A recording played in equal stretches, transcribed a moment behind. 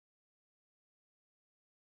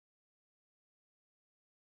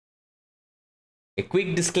A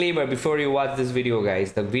quick disclaimer before you watch this video,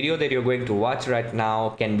 guys. The video that you're going to watch right now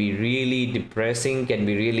can be really depressing, can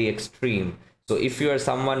be really extreme. So if you are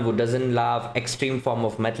someone who doesn't love extreme form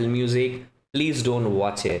of metal music, please don't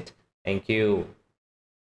watch it. Thank you.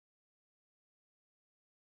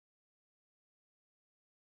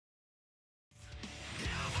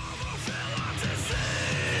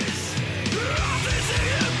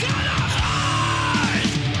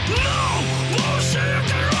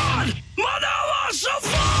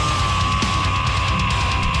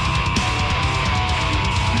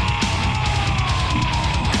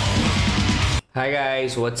 Hi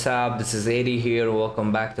guys, what's up? This is Addie here.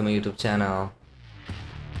 Welcome back to my YouTube channel.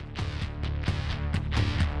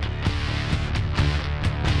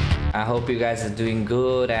 I hope you guys are doing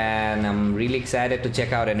good, and I'm really excited to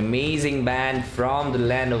check out an amazing band from the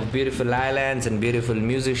land of beautiful islands and beautiful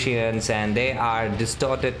musicians, and they are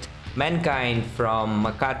Distorted Mankind from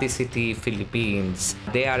Makati City, Philippines.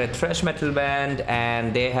 They are a thrash metal band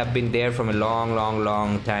and they have been there from a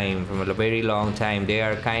long time, from a very long time. They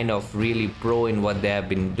are kind of really pro in what they have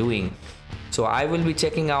been doing. So I will be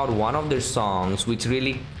checking out one of their songs, which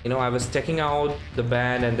really, I was checking out the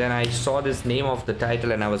band and then I saw this name of the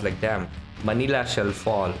title and I was like, damn, Manila shall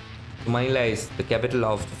fall. Manila is the capital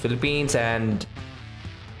of the Philippines, and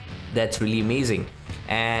that's really amazing.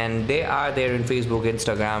 And they are there in Facebook,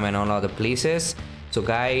 Instagram and all other places. So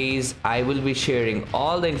guys, I will be sharing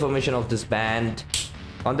all the information of this band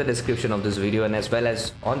on the description of this video and as well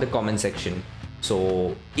as on the comment section.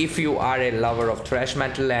 So if you are a lover of thrash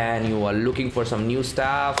metal and you are looking for some new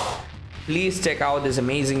stuff, please check out this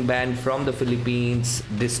amazing band from the Philippines,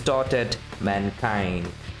 Distorted Mankind.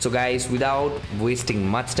 So guys, without wasting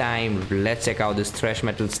much time, let's check out this thrash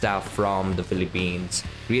metal stuff from the Philippines.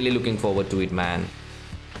 Really looking forward to it, man.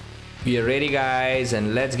 We are ready, guys,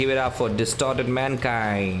 and let's give it up for Distorted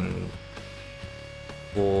Mankind.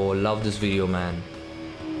 Oh, love this video, man.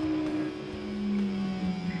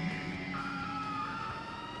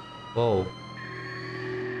 Whoa.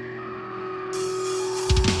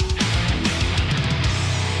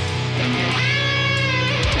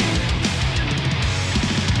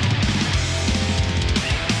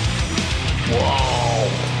 Whoa.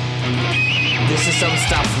 This is some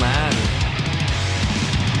stuff, man.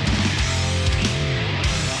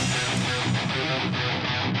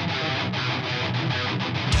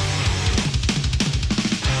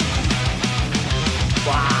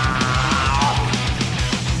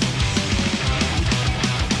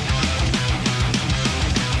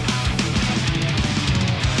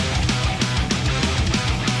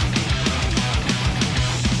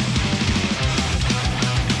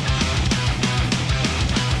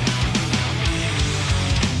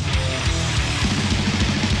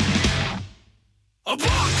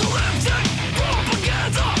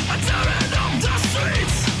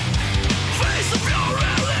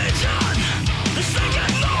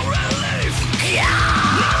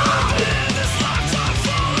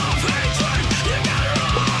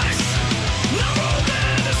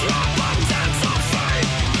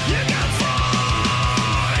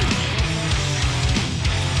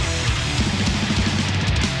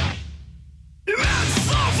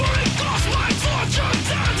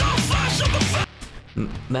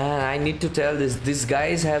 Man, I need to tell this. These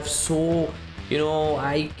guys have so,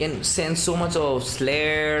 I can sense so much of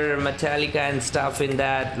Slayer, Metallica and stuff in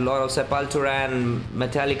that. A lot of Sepultura and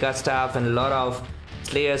Metallica stuff and a lot of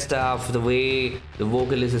Slayer stuff. The way the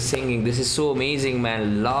vocalist is singing. This is so amazing,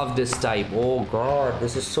 man. Love this type. Oh god,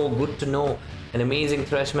 this is so good to know. An amazing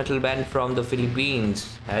thrash metal band from the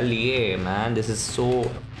Philippines. Hell yeah, man. This is so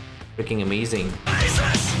freaking amazing.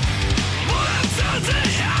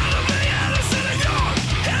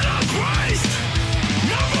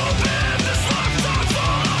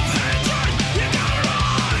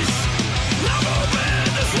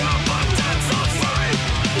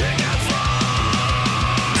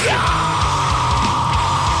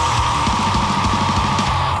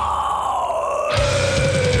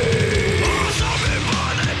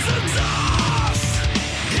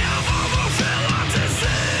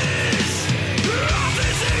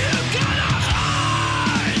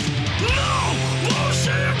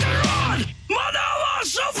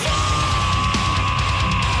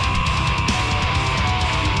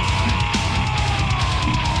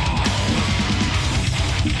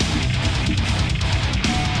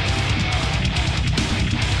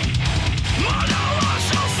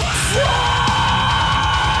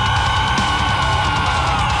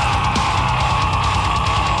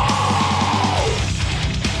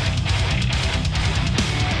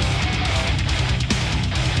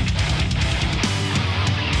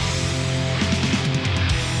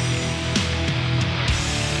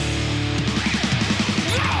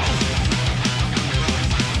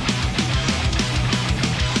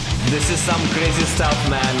 some crazy stuff,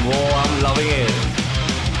 man. Whoa, I'm loving it.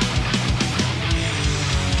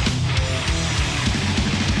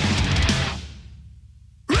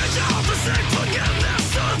 Reach out to seek forgiveness,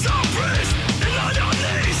 sons of praise, and on your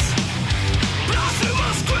knees.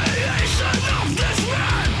 Blasphemous creation of this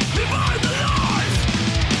man, divide the life.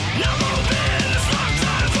 Never been this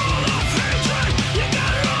lifetime full of hatred, you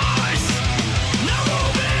can rise. Never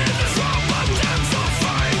been this open depths of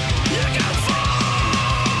fight, you can fight.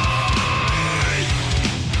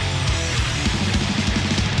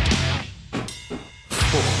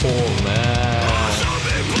 Oh, man. Shall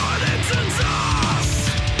be burned into dust.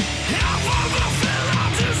 Half of the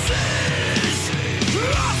feeling disease.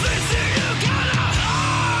 Everything you cannot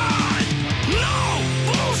hide. No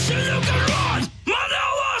bullshit you can run.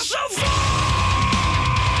 Manila shall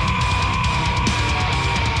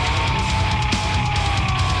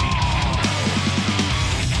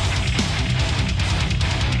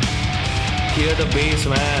Hear the bass,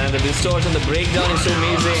 man. The distortion, the breakdown is so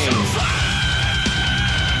amazing.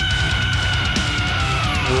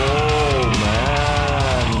 Whoa,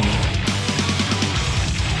 man.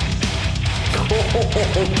 Oh,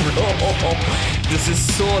 bro. This is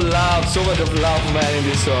so love, so much of love, man, in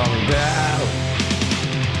this song. Damn.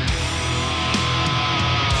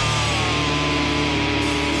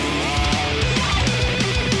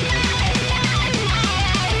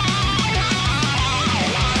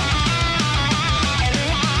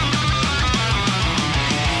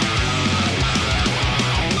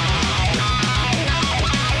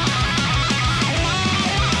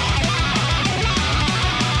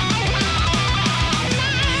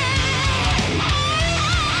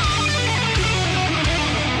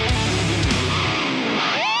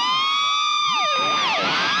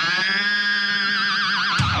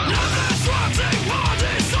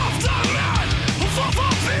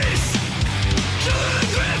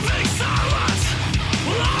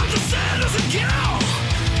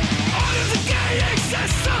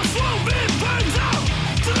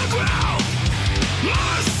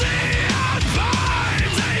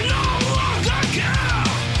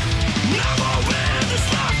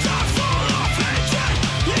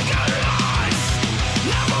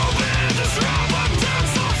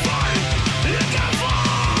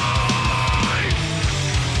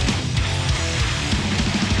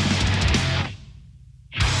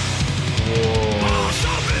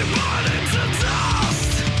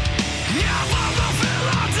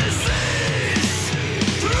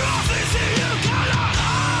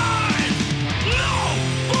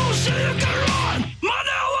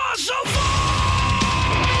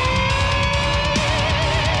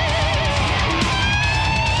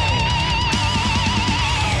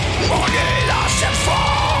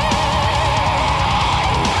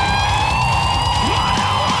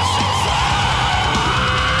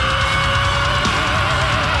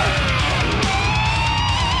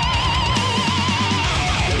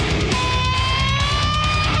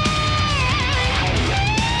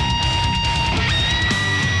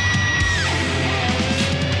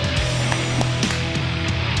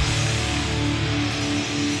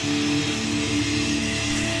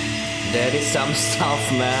 There is some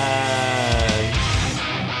stuff, man.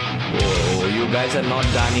 Whoa, you guys are not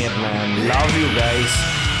done yet, man. Love you guys.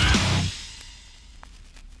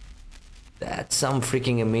 That's some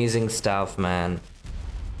freaking amazing stuff, man.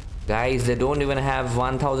 Guys, they don't even have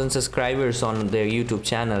 1,000 subscribers on their YouTube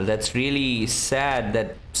channel. That's really sad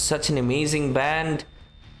that such an amazing band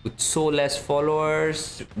with so less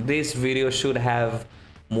followers, this video should have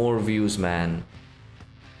more views, man.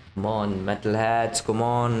 Come on, metalheads, come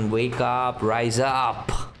on, wake up, rise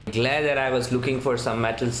up. Glad that I was looking for some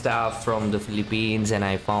metal stuff from the Philippines and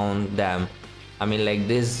I found them. I mean, like,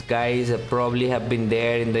 these guys probably have been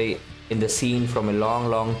there in the scene from a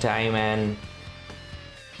long time, and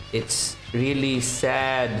it's really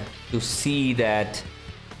sad to see that,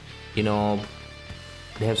 you know,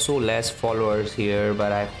 they have so less followers here.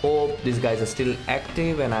 But I hope these guys are still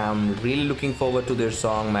active and I'm really looking forward to their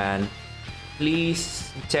song, man.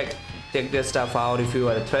 Please check their stuff out if you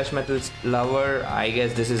are a thrash metal lover. I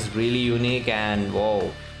guess this is really unique, and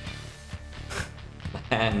whoa.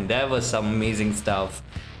 And that was some amazing stuff.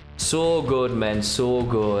 So good, man, so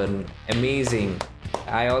good, amazing.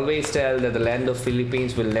 I always tell that the land of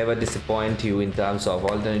Philippines will never disappoint you in terms of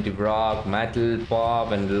alternative rock, metal,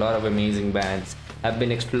 pop, and a lot of amazing bands. I've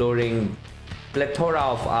been exploring plethora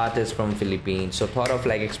of artists from Philippines, so thought of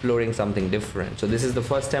like exploring something different. So this is the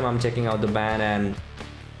first time I'm checking out the band, and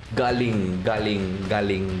gulling.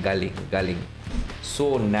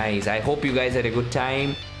 So nice. I hope you guys had a good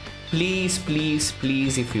time. Please, please,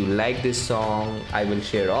 please, if you like this song, I will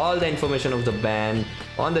share all the information of the band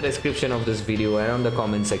on the description of this video and on the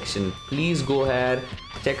comment section. Please go ahead,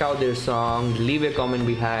 check out their song, leave a comment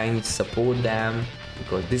behind, support them,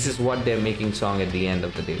 because this is what they're making song at the end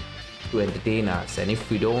of the day, to entertain us. And if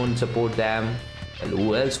we don't support them, well,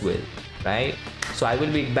 who else will, right? So I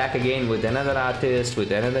will be back again with another artist,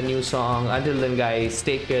 with another new song. Until then guys,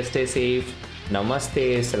 take care, stay safe,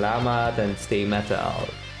 namaste, salamat, and stay metal.